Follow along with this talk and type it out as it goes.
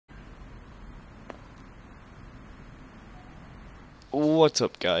What's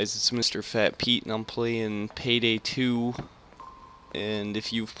up, guys? It's mrPhatpete and I'm playing Payday 2. And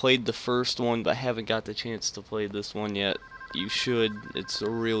if you've played the first one but haven't got the chance to play this one yet, you should. It's a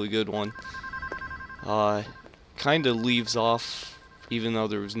really good one. Kinda leaves off, even though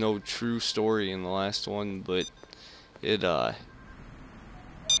there was no true story in the last one, but it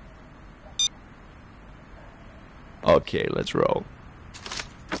Okay, let's roll.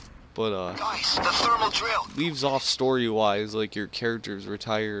 But Guys, the thermal drill. leaves off story-wise, like your characters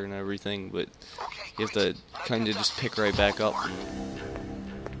retire and everything, but you have to kinda just pick right back up.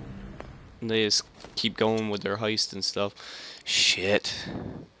 And they just keep going with their heist and stuff. Shit.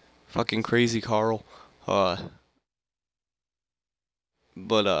 Fucking crazy, Carl.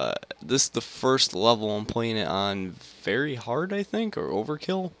 This is the first level I'm playing it on very hard, I think, or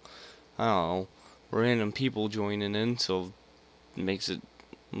overkill. I don't know. Random people joining in, so it makes it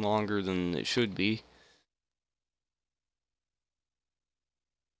longer than it should be.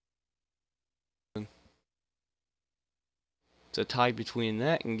 It's a tie between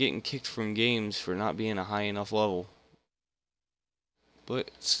that and getting kicked from games for not being a high enough level. But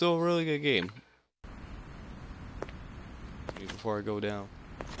it's still a really good game. Before I go down.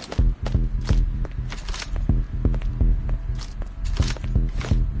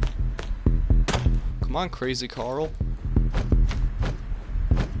 Come on, crazy Carl.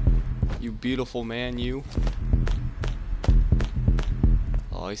 You beautiful man, you.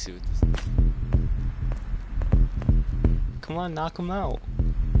 Oh, I see what this is. Come on, knock him out.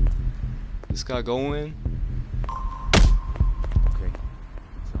 This guy go in. Okay.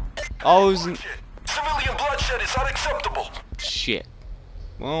 Oh, it was an Civilian bloodshed is unacceptable. shit.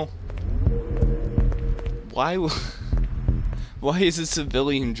 Well, why is a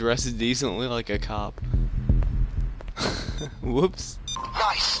civilian dressed decently like a cop? Whoops.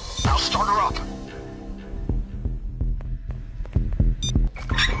 Nice. Now start her up.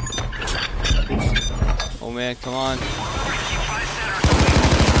 Oh man, come on.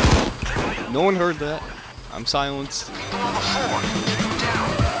 No one heard that. I'm silenced. I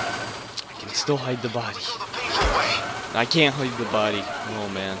can still hide the body. I can't hide the body. Oh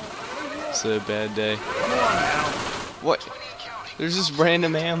man. It's a bad day. What? There's just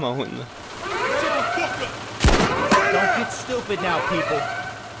random ammo in the... Don't get stupid now, people.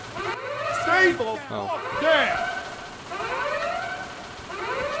 Stable. Oh. Yeah.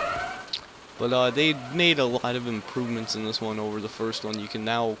 But they made a lot of improvements in this one over the first one. You can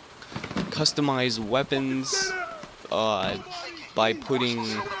now customize weapons by putting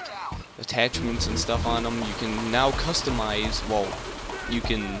attachments and stuff on them. You can now customize, well, you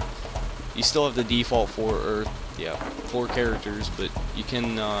still have the default four characters, but you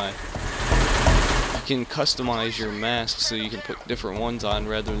can customize your mask so you can put different ones on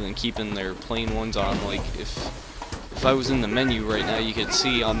rather than keeping their plain ones on. Like if I was in the menu right now, you could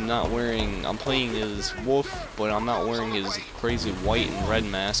see I'm playing as Wolf, but I'm not wearing his crazy white and red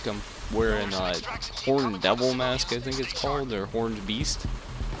mask. I'm wearing a Horned Devil mask, I think it's called, or Horned Beast.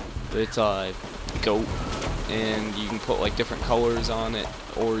 It's a goat, and you can put like different colors on it,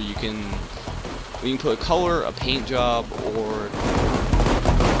 or you can put a color, a paint job, or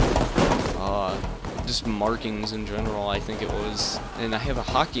just markings in general, I think it was. And I have a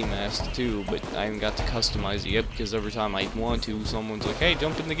hockey mask too, but I haven't got to customize it yet because every time I want to, someone's like, hey,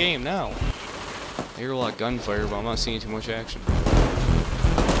 jump in the game now. I hear a lot of gunfire, but I'm not seeing too much action.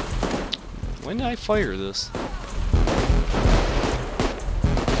 When did I fire this?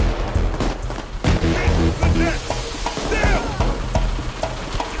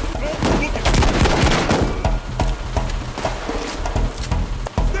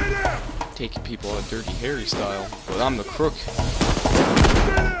 Taking people out Dirty Harry style, but I'm the crook.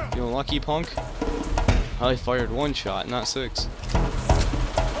 Feeling lucky, punk? I fired one shot, not 6.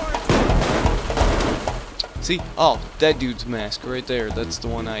 See? Oh, that dude's mask right there. That's the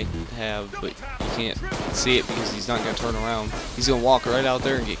one I have, but you can't see it because he's not gonna turn around. He's gonna walk right out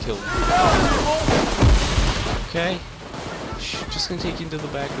there and get killed. Okay. Just gonna take you into the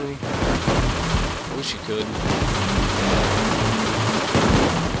back room. I wish you could.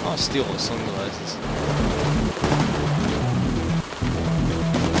 I'll steal his sunglasses.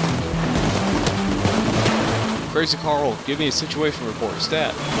 Crazy Carl, give me a situation report.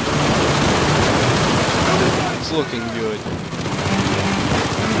 Stat. It's looking good.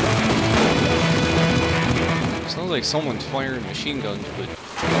 Sounds like someone's firing machine guns, but...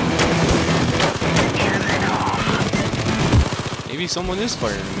 maybe someone is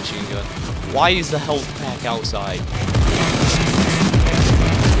firing a machine gun. Why is the health pack outside?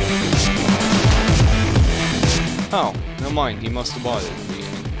 Oh, never mind, he must have bought it in the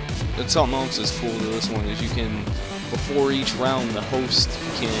beginning. That's something else that's cool to this one, is you can before each round, the host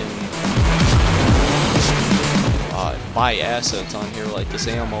can buy assets on here, like this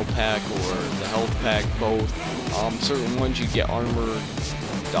ammo pack or the health pack, both. Certain ones you get armored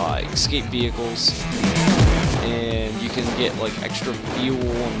escape vehicles, and you can get like extra fuel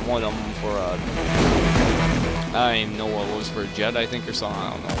in one of them for a, I don't even know what it was, for a jet, I think, or something.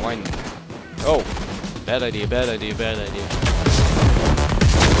 I don't know. Why? Oh, bad idea, bad idea, bad idea.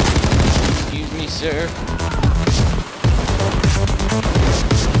 Excuse me, sir.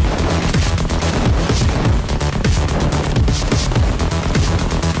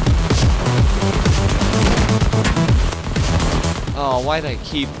 Oh, why'd I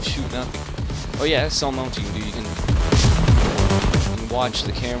keep shooting up? Oh yeah, that's something else you can do. You can watch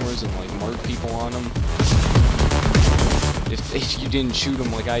the cameras and like mark people on them. If you didn't shoot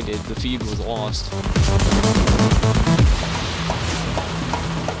them like I did, the feed was lost.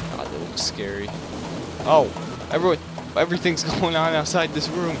 God, that looks scary. Oh, everything's going on outside this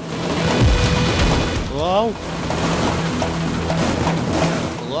room. Hello?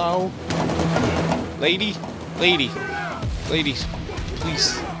 Hello? Lady? Lady? Ladies,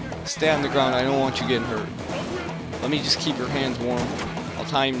 please stay on the ground. I don't want you getting hurt. Let me just keep your hands warm. I'll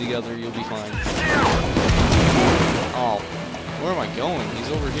tie them together. You'll be fine. Oh, where am I going? He's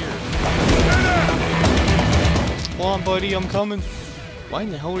over here. Come on, buddy. I'm coming. Why in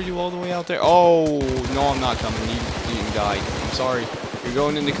the hell are you all the way out there? Oh, no, I'm not coming. You didn't die. I'm sorry. You're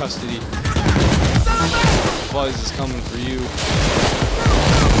going into custody. Buzz is coming for you.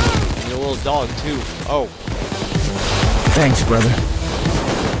 And your little dog, too. Oh. Thanks, brother.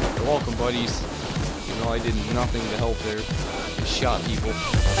 You're welcome, buddies. You know I did nothing to help there. I shot people.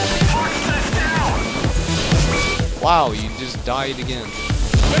 Wow, you just died again.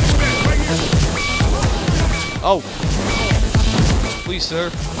 Oh! Please, sir.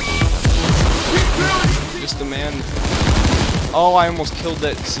 Just a man. Oh, I almost killed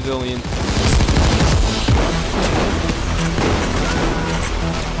that civilian.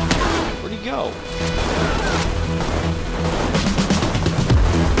 Where'd he go?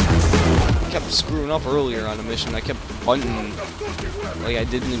 I kept screwing up earlier on a mission. I kept bunting, like I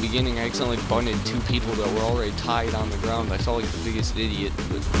did in the beginning. I accidentally bunted two people that were already tied on the ground. I felt like the biggest idiot,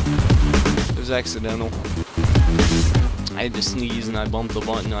 but it was accidental. I had to sneeze and I bumped the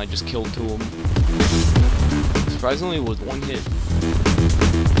button and I just killed two of them. Surprisingly, with one hit.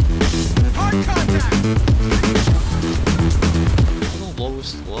 The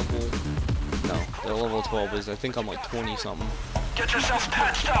lowest level? No, the level 12 is. I think I'm like 20 something. Get yourself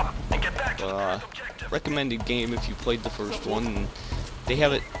patched up and get back to the objective. Recommended game if you played the first one. And they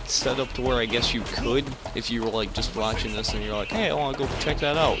have it set up to where I guess you could, if you were like just watching this and you're like, hey, I want to go check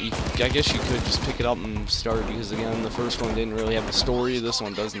that out. I guess you could just pick it up and start, because again, the first one didn't really have a story. This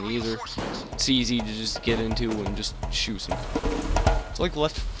one doesn't either. It's easy to just get into and just shoot some. It's like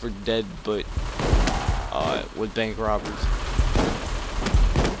Left 4 Dead, but with bank robbers.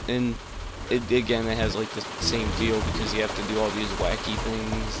 And it has like the same feel because you have to do all these wacky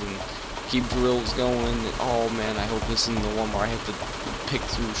things and keep drills going. And, oh man, I hope this isn't the one where I have to pick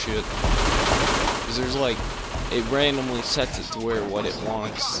through shit. Because there's like, it randomly sets it to where what it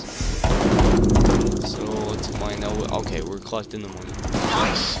wants. So let's find out. Okay, we're collecting the money.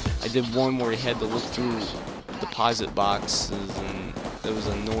 I did one where you had to look through deposit boxes, and it was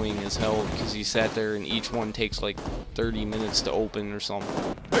annoying as hell because he sat there and each one takes like 30 minutes to open or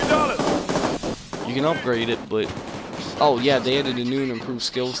something. Hey, darling! You can upgrade it, but oh yeah, they added a new and improved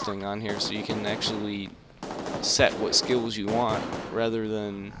skills thing on here, so you can actually set what skills you want rather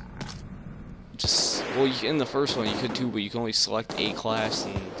than just, well, in the first one you could too, but you can only select a class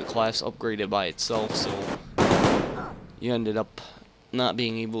and the class upgraded by itself, so you ended up not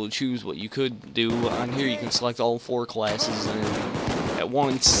being able to choose what you could do. On here you can select all 4 classes at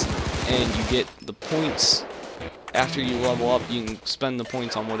once, and you get the points. After you level up, you can spend the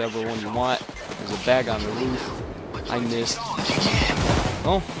points on whatever one you want. There's a bag on the roof. I missed.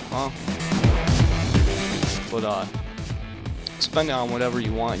 Oh, well. But, spend it on whatever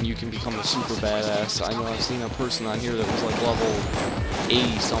you want, and you can become a super badass. I know I've seen a person on here that was like level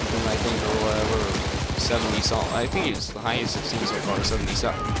 80 something, I think, or whatever, or 70 something. I think it's the highest I've seen so far,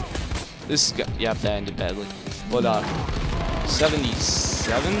 77. This guy, yeah, that ended badly. But,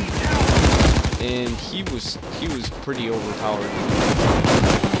 77? And he was pretty overpowered.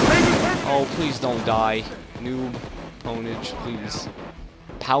 Oh, please don't die. Noob. Poundage, please.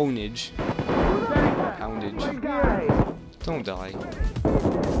 Poundage. Poundage. Don't die.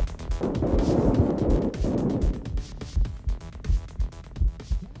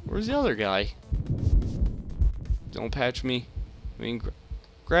 Where's the other guy? Don't patch me. I mean,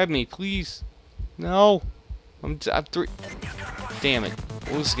 grab me, please. No. I'm 3. Damn it.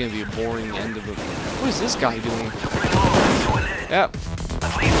 Well, this is gonna be a boring end of the. What is this guy doing? Yep.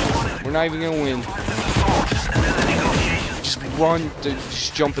 We're not even gonna win. Just run.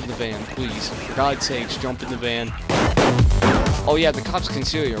 Just jump in the van, please. For God's sakes, jump in the van. Oh yeah, the cops can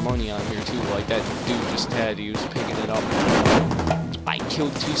steal your money on here too. Like that dude just had. He was picking it up. I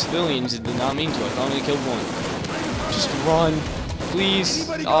killed 2 civilians. It did not mean to. I thought I only killed 1. Just run, please.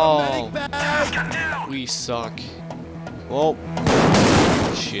 Oh, we suck. Well,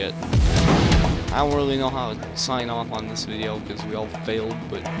 shit. I don't really know how to sign off on this video because we all failed,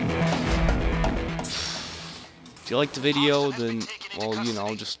 but if you like the video, then, well, you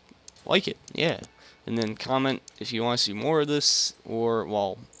know, just like it, yeah. And then comment if you want to see more of this, or,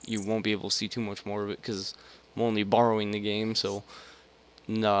 well, you won't be able to see too much more of it because I'm only borrowing the game, so,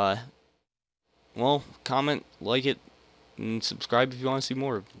 well, comment, like it, and subscribe if you want to see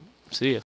more. See ya.